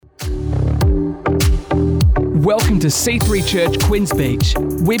Welcome to C3 Church, Quinns Beach.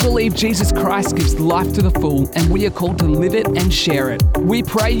 We believe Jesus Christ gives life to the full, and we are called to live it and share it. We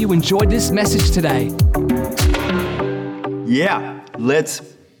pray you enjoyed this message today. Yeah, let's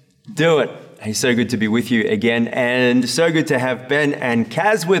do it. Hey, so good to be with you again, and so good to have Ben and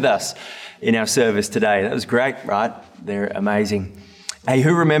Kaz with us in our service today. That was great, right? They're amazing. Hey,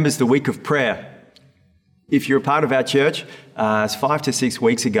 who remembers the week of prayer? If you're a part of our church, it's 5 to 6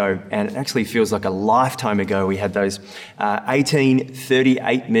 weeks ago, and it actually feels like a lifetime ago. We had those 18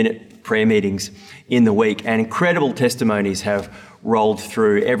 38-minute prayer meetings in the week, and incredible testimonies have rolled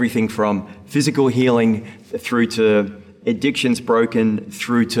through, everything from physical healing through to addictions broken,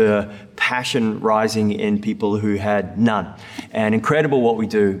 through to passion rising in people who had none. And incredible what we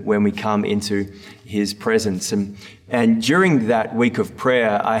do when we come into His presence. And during that week of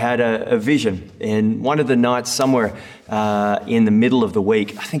prayer, I had a vision. In one of the nights, somewhere in the middle of the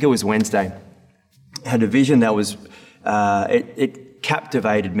week, I think it was Wednesday, I had a vision that was, it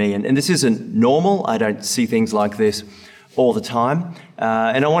captivated me. And this isn't normal. I don't see things like this all the time.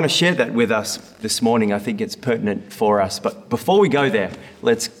 And I want to share that with us this morning. I think it's pertinent for us. But before we go there,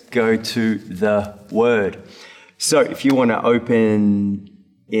 let's go to the Word. So if you want to open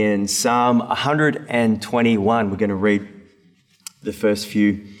in Psalm 121, we're going to read the first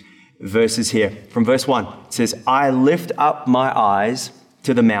few verses here. From verse 1, it says, I lift up my eyes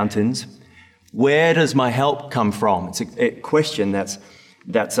to the mountains. Where does my help come from? It's a question that's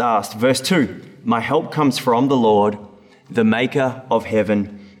asked. Verse 2, my help comes from the Lord, the maker of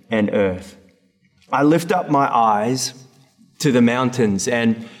heaven and earth. I lift up my eyes to the mountains,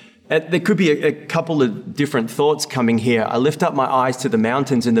 and there could be a couple of different thoughts coming here. I lift up my eyes to the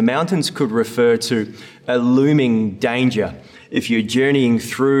mountains, and the mountains could refer to a looming danger. If you're journeying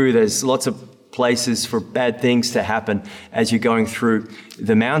through, there's lots of places for bad things to happen as you're going through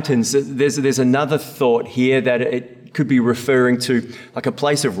the mountains. There's another thought here that it could be referring to like a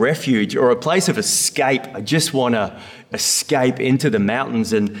place of refuge or a place of escape. I just want to escape into the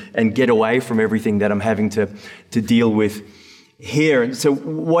mountains and get away from everything that I'm having to deal with here. And so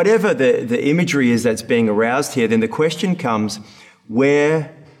whatever the imagery is that's being aroused here, then the question comes,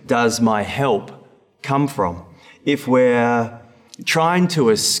 where does my help come from? If we're trying to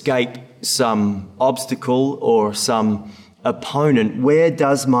escape some obstacle or some opponent, where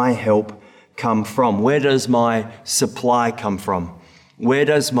does my help come from? Where does my supply come from? Where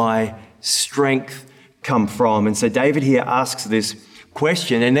does my strength come from? And so David here asks this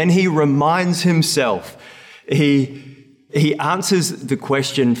question, and then he reminds himself. He answers the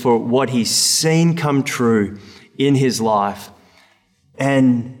question for what he's seen come true in his life.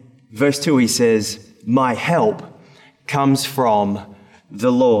 And verse 2, he says, my help comes from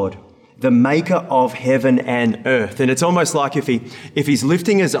the Lord, the maker of heaven and earth. And it's almost like if he's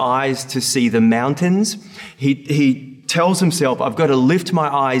lifting his eyes to see the mountains, he tells himself, I've got to lift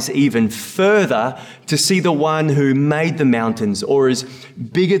my eyes even further to see the one who made the mountains or is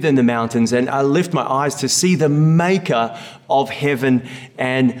bigger than the mountains. And I lift my eyes to see the maker of heaven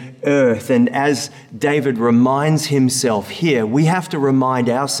and earth. And as David reminds himself here, we have to remind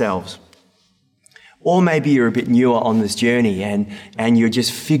ourselves. Or maybe you're a bit newer on this journey and you're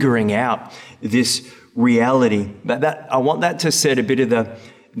just figuring out this reality. But I want that to set a bit of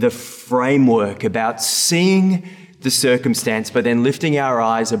the framework about seeing the circumstance, but then lifting our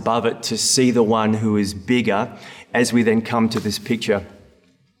eyes above it to see the one who is bigger as we then come to this picture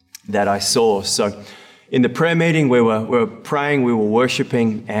that I saw. So in the prayer meeting, we were praying, we were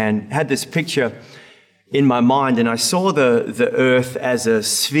worshiping, and had this picture in my mind, and I saw the earth as a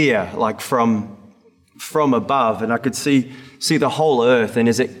sphere, like from above, and I could see the whole earth. And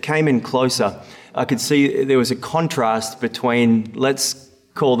as it came in closer, I could see there was a contrast between, let's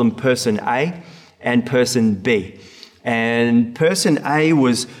call them person A and person B. And person A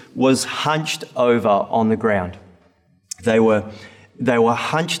was hunched over on the ground. They were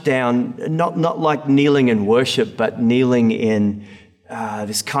hunched down, not like kneeling in worship, but kneeling in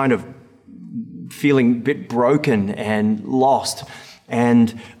this kind of feeling a bit broken and lost.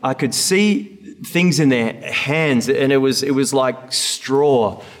 And I could see things in their hands, and it was like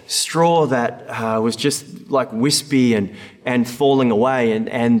straw that was just like wispy and falling away.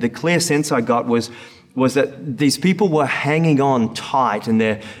 And the clear sense I got was that these people were hanging on tight, and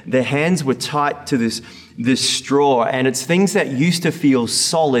their hands were tight to this straw. And it's things that used to feel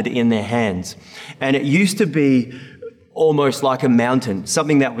solid in their hands, and it used to be almost like a mountain,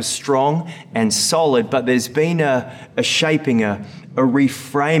 something that was strong and solid, but there's been a shaping, a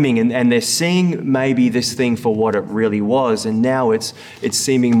reframing, and they're seeing maybe this thing for what it really was, and now it's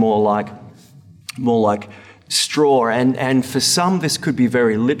seeming more like straw. And for some, this could be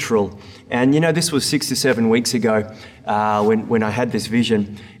very literal. And this was 6 to 7 weeks ago when I had this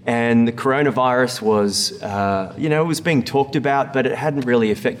vision. And the coronavirus was, it was being talked about, but it hadn't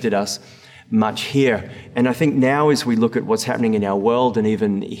really affected us much here. And I think now as we look at what's happening in our world and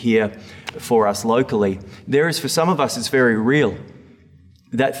even here for us locally, for some of us, it's very real.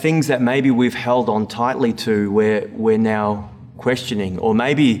 That things that maybe we've held on tightly to, we're now questioning, or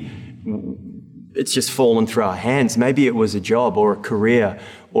maybe it's just fallen through our hands. Maybe it was a job or a career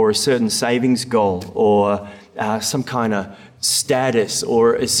or a certain savings goal or some kind of status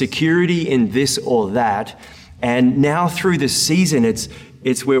or a security in this or that. And now through this season,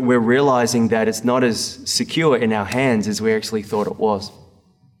 we're realizing that it's not as secure in our hands as we actually thought it was.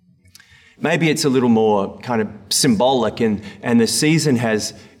 Maybe it's a little more kind of symbolic and the season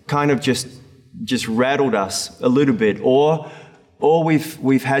has kind of just rattled us a little bit, or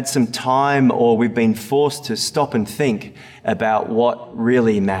we've had some time, or we've been forced to stop and think about what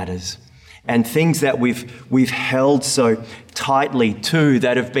really matters. And things that we've held so tightly to,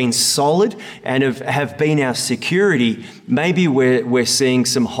 that have been solid and have been our security, maybe we're seeing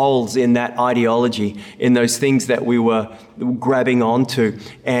some holes in that ideology, in those things that we were grabbing onto,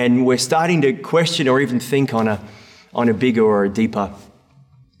 and we're starting to question or even think on a bigger or a deeper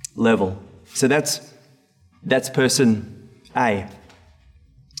level. So that's person A,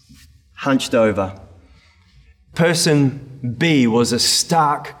 hunched over. Person B was a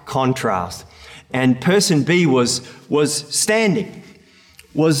stark contrast, and person B was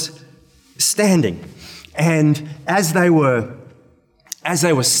standing. And as they were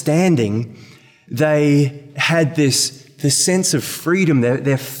standing, they had this sense of freedom.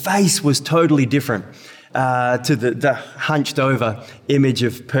 Their face was totally different to the hunched over image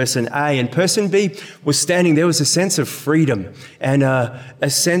of person A. And person B was standing. There was a sense of freedom and a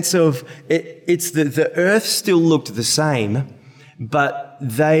sense of the earth still looked the same, but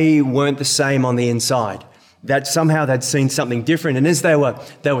they weren't the same on the inside. That somehow they'd seen something different. And as they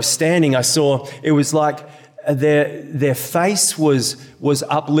were standing, I saw it was like their face was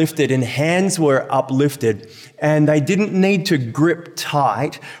uplifted and hands were uplifted, and they didn't need to grip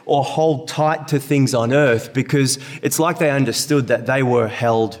tight or hold tight to things on earth, because it's like they understood that they were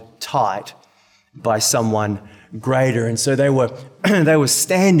held tight by someone greater. And so they were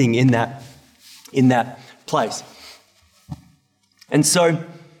standing in that place. And so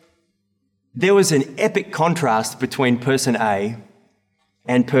there was an epic contrast between person A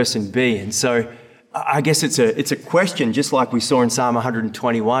and person B. And so I guess it's a question, just like we saw in Psalm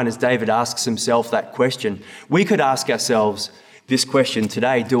 121, as David asks himself that question. We could ask ourselves this question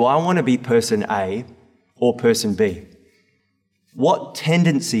today: do I want to be person A or person B? What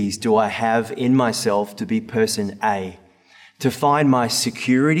tendencies do I have in myself to be person A? To find my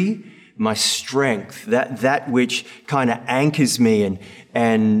security, my strength, that which kind of anchors me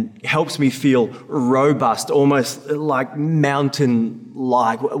and helps me feel robust, almost like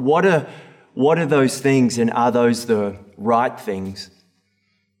mountain-like. What are those things, and are those the right things?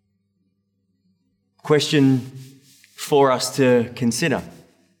 Question for us to consider.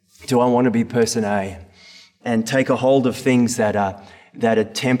 Do I want to be person A and take a hold of things that are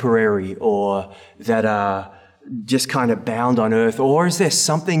temporary or that are just kind of bound on earth? Or is there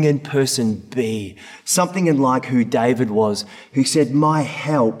something in person B, something in like who David was, who said, my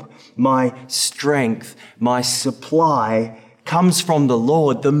help, my strength, my supply comes from the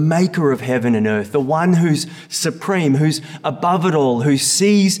Lord, the maker of heaven and earth, the one who's supreme, who's above it all, who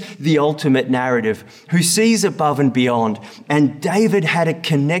sees the ultimate narrative, who sees above and beyond. And David had a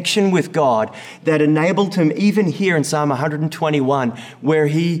connection with God that enabled him, even here in Psalm 121, where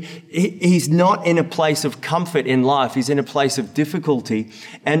he's not in a place of comfort in life, he's in a place of difficulty.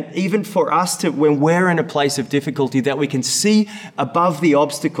 And even for us to, when we're in a place of difficulty, that we can see above the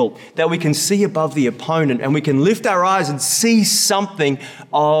obstacle, that we can see above the opponent, and we can lift our eyes and see something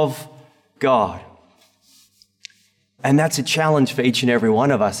of God. And that's a challenge for each and every one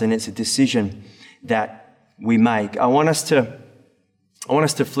of us, and it's a decision that we make. I want us to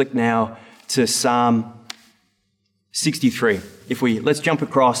flick now to Psalm 63. Let's jump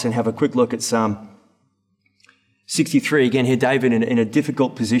across and have a quick look at Psalm 63. Again, here David in a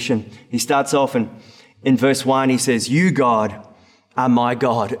difficult position. He starts off in verse 1, he says, "You, God, are my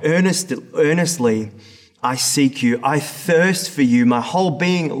God. Earnestly I seek you. I thirst for you. My whole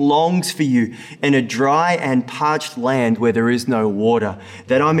being longs for you in a dry and parched land where there is no water."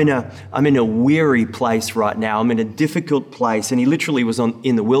 That I'm in a weary place right now. I'm in a difficult place. And he literally was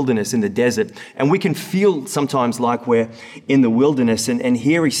in the wilderness, in the desert. And we can feel sometimes like we're in the wilderness. And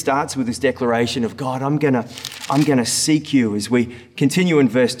here he starts with this declaration of, God, I'm gonna seek you. As we continue in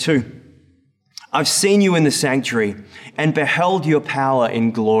verse 2. I've seen you in the sanctuary and beheld your power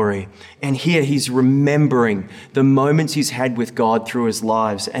in glory. And here he's remembering the moments he's had with God through his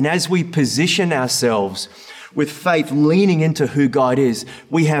lives. And as we position ourselves with faith, leaning into who God is,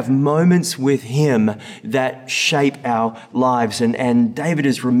 we have moments with him that shape our lives. And David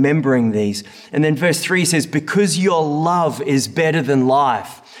is remembering these. And then verse 3 says, because your love is better than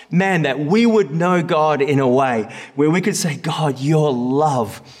life. Man, that we would know God in a way where we could say, God, your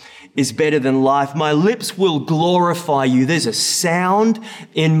love is better than life. My lips will glorify you. There's a sound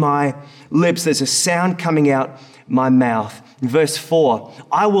in my lips. There's a sound coming out my mouth. Verse 4,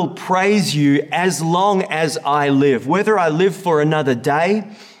 I will praise you as long as I live. Whether I live for another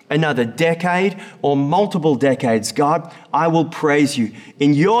day, another decade, or multiple decades, God, I will praise you.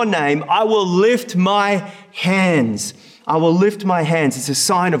 In your name, I will lift my hands. I will lift my hands. It's a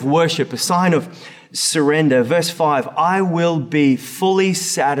sign of worship, a sign of surrender. Verse 5, I will be fully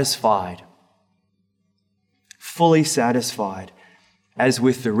satisfied as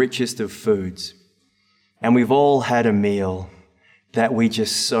with the richest of foods. And we've all had a meal that we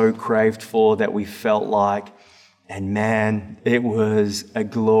just so craved for, that we felt like, and man, it was a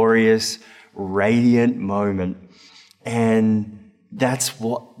glorious, radiant moment. And that's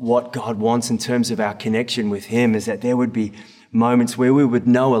what God wants in terms of our connection with him, is that there would be moments where we would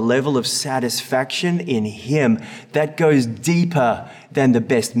know a level of satisfaction in him that goes deeper than the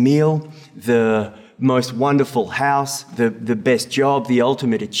best meal, the most wonderful house, the best job, the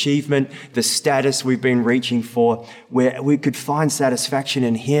ultimate achievement, the status we've been reaching for, where we could find satisfaction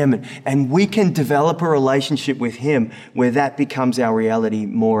in him, and we can develop a relationship with him where that becomes our reality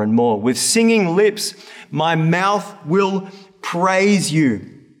more and more. With singing lips, my mouth will praise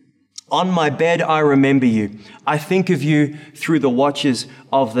you. On my bed, I remember you. I think of you through the watches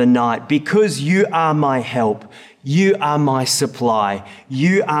of the night. Because you are my help. You are my supply.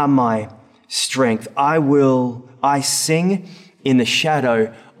 You are my strength. I sing in the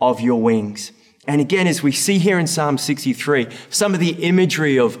shadow of your wings. And again, as we see here in Psalm 63, some of the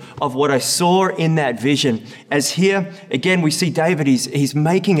imagery of what I saw in that vision, as here, again, we see David, he's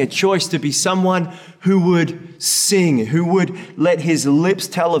making a choice to be someone who would sing, who would let his lips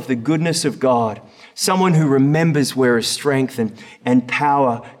tell of the goodness of God, someone who remembers where his strength and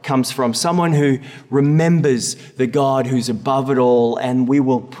power comes from, someone who remembers the God who's above it all, and we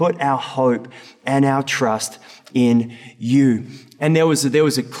will put our hope and our trust in you. And there was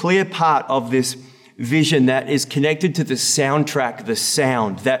a clear part of this vision that is connected to the soundtrack, the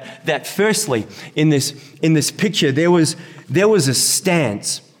sound. That firstly, in this picture, there was a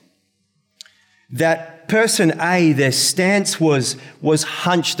stance. That person A, their stance was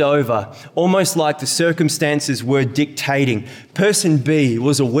hunched over, almost like the circumstances were dictating. Person B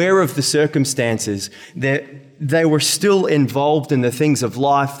was aware of the circumstances. They were still involved in the things of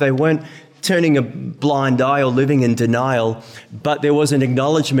life. They weren't turning a blind eye or living in denial, but there was an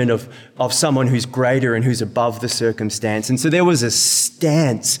acknowledgement of someone who's greater and who's above the circumstance. And so there was a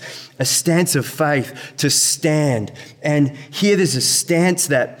stance of faith to stand. And here there's a stance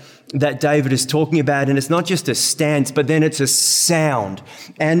that David is talking about, and it's not just a stance, but then it's a sound.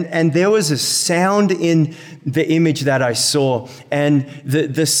 And there was a sound in the image that I saw, and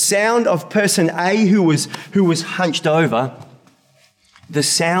the sound of person A who was hunched over, the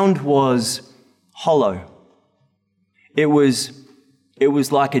sound was hollow. It was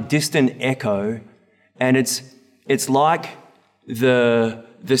like a distant echo, and it's like the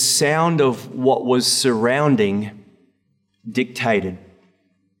sound of what was surrounding dictated.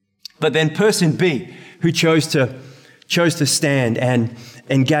 But then person B, who chose to stand and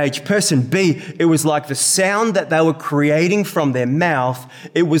engage, person B, it was like the sound that they were creating from their mouth.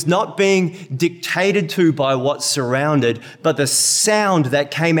 It was not being dictated to by what surrounded, but the sound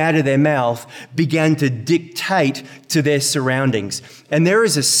that came out of their mouth began to dictate to their surroundings. And there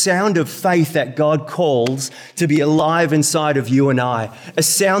is a sound of faith that God calls to be alive inside of you and I, a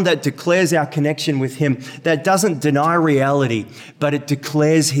sound that declares our connection with him, that doesn't deny reality, but it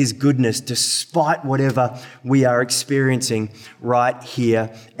declares his goodness despite whatever we are experiencing right here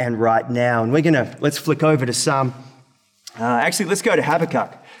and right now. And let's flick over to Psalm. Let's go to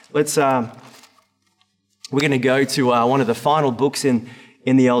Habakkuk. We're going to go to one of the final books in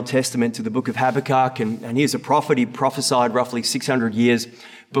the Old Testament, to the book of Habakkuk. And he's a prophet. He prophesied roughly 600 years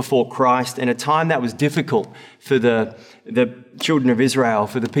before Christ, in a time that was difficult for the children of Israel,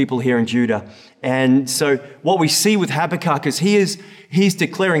 for the people here in Judah. And so what we see with Habakkuk is he's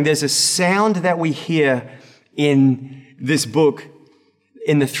declaring there's a sound that we hear in this book,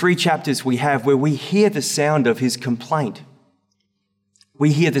 in the 3 chapters we have, where we hear the sound of his complaint.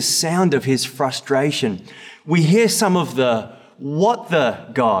 We hear the sound of his frustration. We hear some of the, what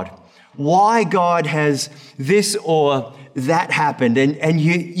why God has this or that happened. And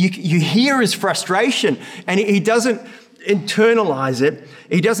you hear his frustration, and he doesn't internalize it.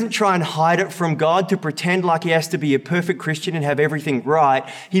 He doesn't try and hide it from God to pretend like he has to be a perfect Christian and have everything right.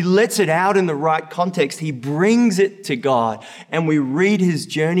 He lets it out in the right context. He brings it to God, and we read his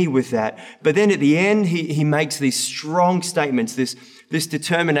journey with that. But then at the end, he makes these strong statements, this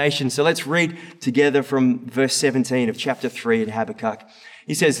determination. So let's read together from verse 17 of chapter 3 in Habakkuk.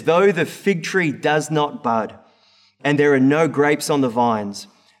 He says, though the fig tree does not bud, and there are no grapes on the vines,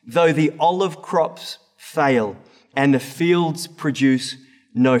 though the olive crops fail, and the fields produce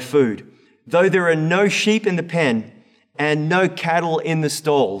no food, though there are no sheep in the pen, and no cattle in the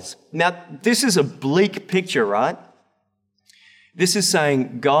stalls. Now, this is a bleak picture, right? This is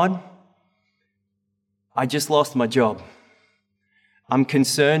saying, God, I just lost my job. I'm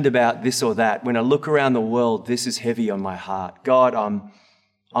concerned about this or that. When I look around the world, this is heavy on my heart. God, I'm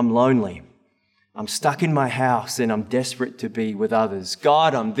lonely. I'm stuck in my house and I'm desperate to be with others.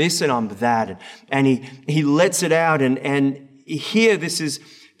 God, I'm this and I'm that. And he lets it out. And here, this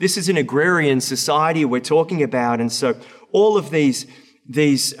is an agrarian society we're talking about. And so all of these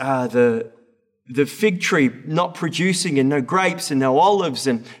the fig tree not producing, and no grapes and no olives,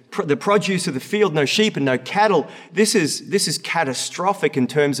 and the produce of the field, no sheep and no cattle. This is catastrophic in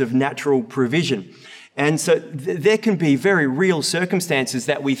terms of natural provision. And so there can be very real circumstances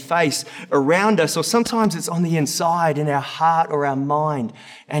that we face around us, or sometimes it's on the inside in our heart or our mind,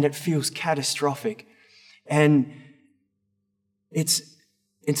 and it feels catastrophic. And it's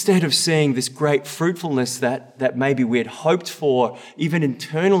instead of seeing this great fruitfulness that maybe we had hoped for, even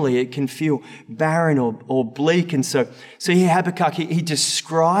internally, it can feel barren or bleak. And so here Habakkuk, he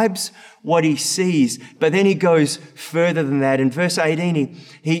describes what he sees, but then he goes further than that. In verse 18,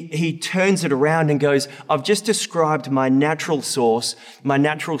 he turns it around and goes, I've just described my natural source, my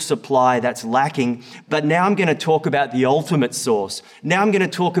natural supply that's lacking, but now I'm going to talk about the ultimate source. Now I'm going to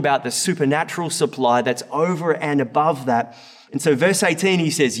talk about the supernatural supply that's over and above that. And so verse 18, he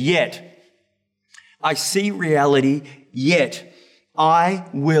says, yet I see reality, yet I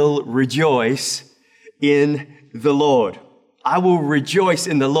will rejoice in the Lord. I will rejoice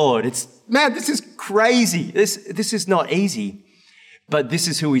in the Lord. This is crazy. This is not easy, but this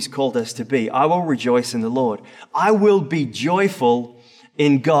is who he's called us to be. I will rejoice in the Lord. I will be joyful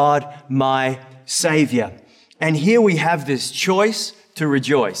in God, my Savior. And here we have this choice to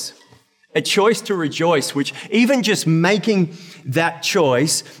rejoice. A choice to rejoice, which even just making that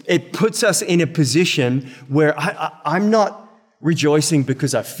choice, it puts us in a position where I'm not rejoicing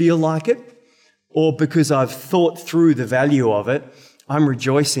because I feel like it or because I've thought through the value of it. I'm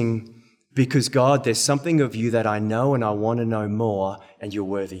rejoicing because, God, there's something of you that I know and I want to know more, and you're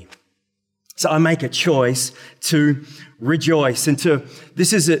worthy. So I make a choice to rejoice, and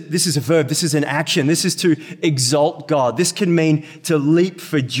this is a verb, this is an action, this is to exalt God. This can mean to leap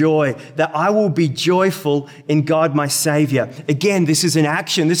for joy, that I will be joyful in God my Savior. Again, this is an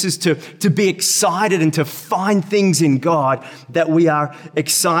action, this is to be excited and to find things in God that we are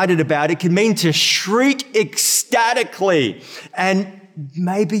excited about. It can mean to shriek ecstatically, and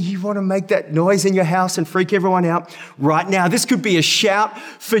maybe you want to make that noise in your house and freak everyone out right now. This could be a shout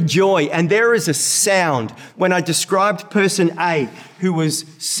for joy. And there is a sound. When I described person A, who was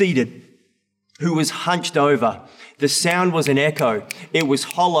seated, who was hunched over, the sound was an echo. It was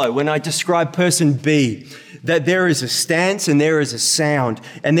hollow. When I described person B, that there is a stance and there is a sound,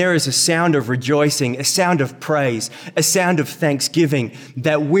 and there is a sound of rejoicing, a sound of praise, a sound of thanksgiving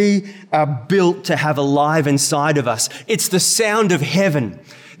that we are built to have alive inside of us. It's the sound of heaven.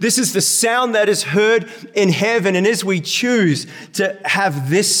 This is the sound that is heard in heaven. And as we choose to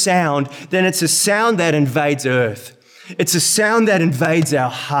have this sound, then it's a sound that invades earth. It's a sound that invades our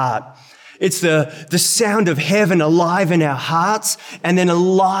heart. It's the sound of heaven alive in our hearts and then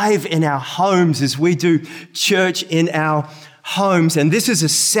alive in our homes as we do church in our homes. And this is a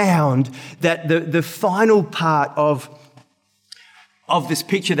sound that the final part of this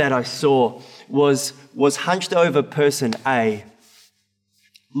picture that I saw was hunched over person A,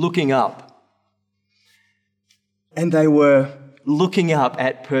 looking up. And they were looking up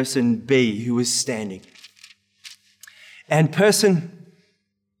at person B, who was standing. And person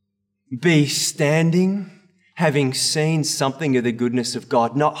B standing, having seen something of the goodness of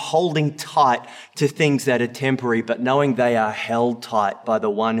God, not holding tight to things that are temporary, but knowing they are held tight by the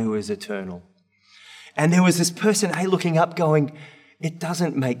one who is eternal. And there was this person A looking up going, it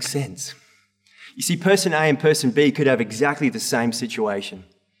doesn't make sense. You see, person A and person B could have exactly the same situation,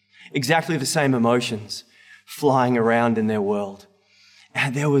 exactly the same emotions flying around in their world.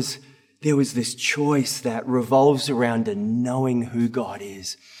 And there was this choice that revolves around a knowing who God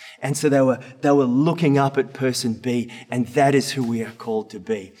is And so they were looking up at person B, and that is who we are called to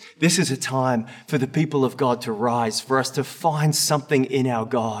be. This is a time for the people of God to rise, for us to find something in our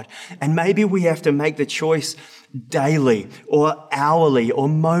God. And maybe we have to make the choice daily or hourly or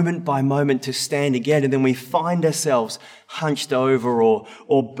moment by moment to stand again, and then we find ourselves hunched over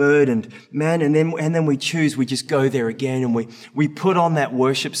or burdened, man, and then we just go there again, and we put on that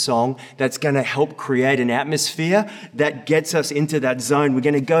worship song that's going to help create an atmosphere that gets us into that zone. We're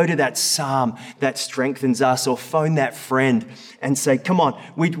going to go to that psalm that strengthens us, or phone that friend and say, come on,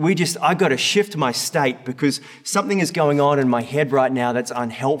 I got to shift my state because something is going on in my head right now that's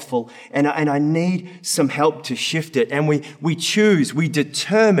unhelpful, and I need some help to shift it. And we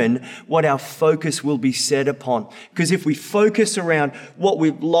determine what our focus will be set upon. Because if we focus around what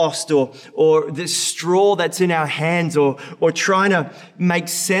we've lost or the straw that's in our hands or trying to make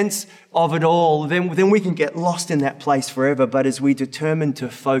sense of it all, then we can get lost in that place forever. But as we determine to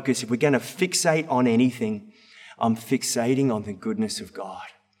focus, if we're going to fixate on anything, I'm fixating on the goodness of God.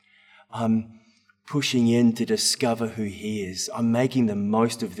 I'm pushing in to discover who He is. I'm making the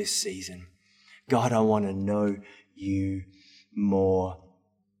most of this season. God, I want to know You more.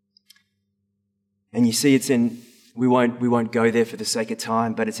 And you see, we won't go there for the sake of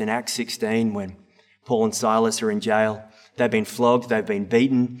time, but it's in Acts 16 when Paul and Silas are in jail. They've been flogged, they've been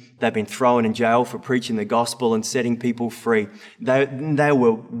beaten, they've been thrown in jail for preaching the gospel and setting people free. They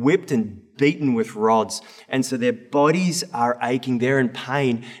were whipped and beaten with rods. And so their bodies are aching, they're in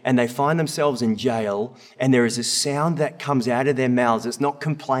pain, and they find themselves in jail, and there is a sound that comes out of their mouths. It's not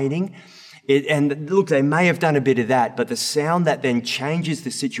complaining. And look, they may have done a bit of that, but the sound that then changes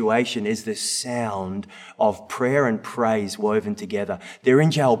the situation is the sound of prayer and praise woven together. They're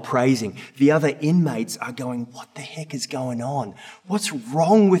in jail praising. The other inmates are going, what the heck is going on? What's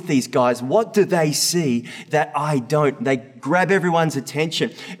wrong with these guys? What do they see that I don't? They grab everyone's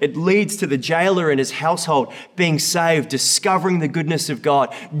attention. It leads to the jailer and his household being saved, discovering the goodness of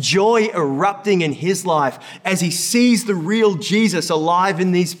God, joy erupting in his life as he sees the real Jesus alive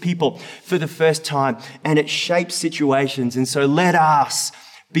in these people for the first time, and it shapes situations. And so let us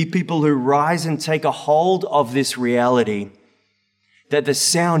be people who rise and take a hold of this reality that the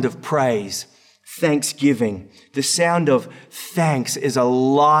sound of praise, thanksgiving, the sound of thanks is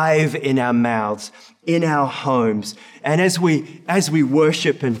alive in our mouths, in our homes. And as we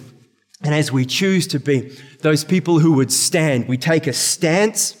worship and as we choose to be those people who would stand, we take a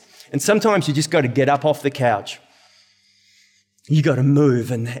stance, and sometimes you just got to get up off the couch. You got to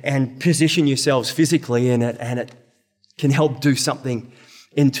move and position yourselves physically in it, and it can help do something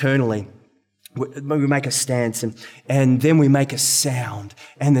internally. We make a stance and then we make a sound,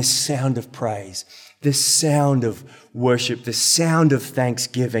 and the sound of praise, the sound of worship, the sound of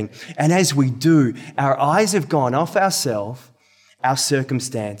thanksgiving. And as we do, our eyes have gone off ourselves, our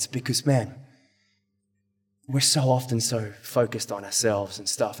circumstance, because man, we're so often so focused on ourselves and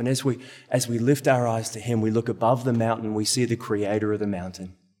stuff. And as we lift our eyes to Him, we look above the mountain, we see the creator of the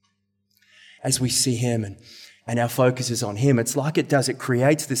mountain. As we see Him and our focus is on Him, it's like it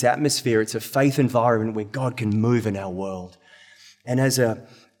creates this atmosphere. It's a faith environment where God can move in our world. And as a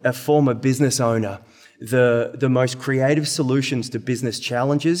former business owner, the most creative solutions to business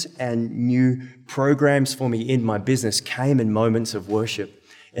challenges and new programs for me in my business came in moments of worship,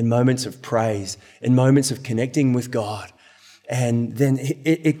 in moments of praise, in moments of connecting with God. And then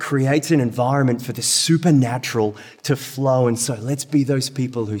it creates an environment for the supernatural to flow. And so let's be those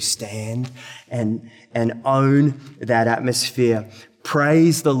people who stand and own that atmosphere.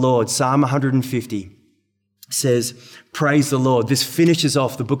 Praise the Lord. Psalm 150 says, praise the Lord. This finishes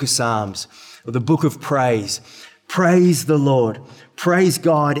off the book of Psalms, or the book of praise. Praise the Lord. Praise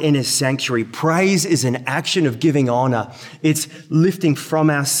God in His sanctuary. Praise is an action of giving honor. It's lifting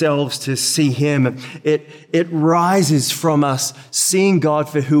from ourselves to see Him. It rises from us seeing God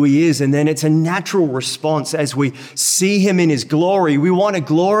for who He is. And then it's a natural response as we see Him in His glory. We want to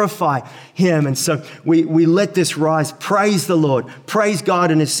glorify Him. And so we let this rise. Praise the Lord. Praise God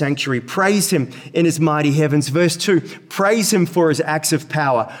in His sanctuary. Praise Him in His mighty heavens. Verse 2, praise Him for His acts of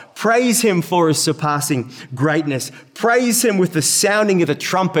power. Praise Him for His surpassing greatness. Praise Him with the sounding of the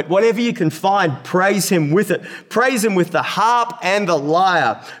trumpet. Whatever you can find, praise Him with it. Praise Him with the harp and the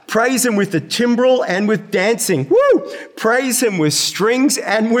lyre. Praise Him with the timbrel and with dancing. Woo! Praise Him with strings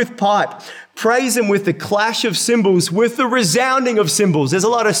and with pipe. Praise Him with the clash of cymbals, with the resounding of cymbals. There's a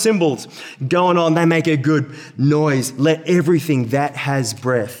lot of cymbals going on. They make a good noise. Let everything that has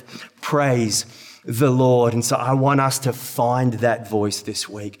breath praise the Lord. And so I want us to find that voice this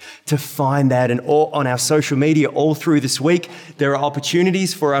week, to find that. And all on our social media all through this week, there are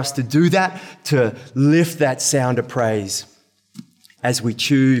opportunities for us to do that, to lift that sound of praise. as we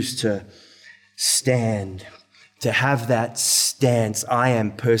choose to stand, to have that stance, I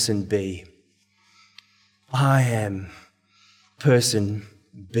am person B. I am person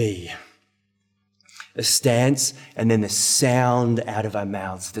B. A stance, and then the sound out of our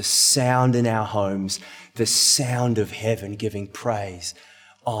mouths, the sound in our homes, the sound of heaven giving praise,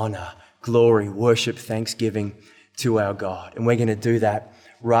 honor, glory, worship, thanksgiving to our God. And we're going to do that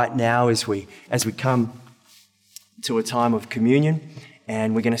right now as we come to a time of communion,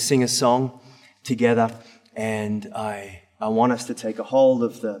 and we're going to sing a song together. And I want us to take a hold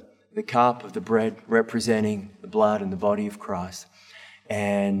of the cup of the bread representing the blood and the body of Christ.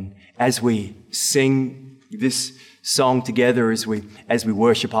 And as we sing this song together, as we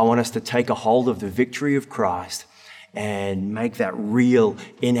worship, I want us to take a hold of the victory of Christ and make that real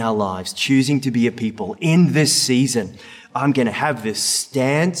in our lives, choosing to be a people in this season. I'm going to have this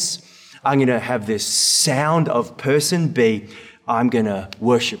stance. I'm going to have this sound of person B. I'm going to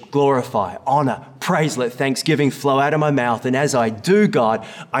worship, glorify, honor, praise, let thanksgiving flow out of my mouth. And as I do, God,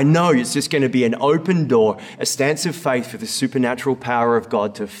 I know it's just going to be an open door, a stance of faith for the supernatural power of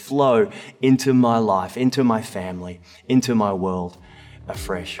God to flow into my life, into my family, into my world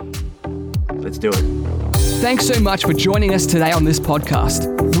afresh. Let's do it. Thanks so much for joining us today on this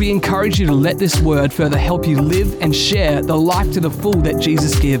podcast. We encourage you to let this word further help you live and share the life to the full that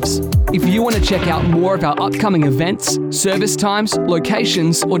Jesus gives. If you want to check out more of our upcoming events, service times,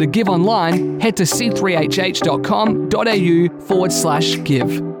 locations, or to give online, head to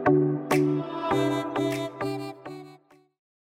c3hh.com.au/give.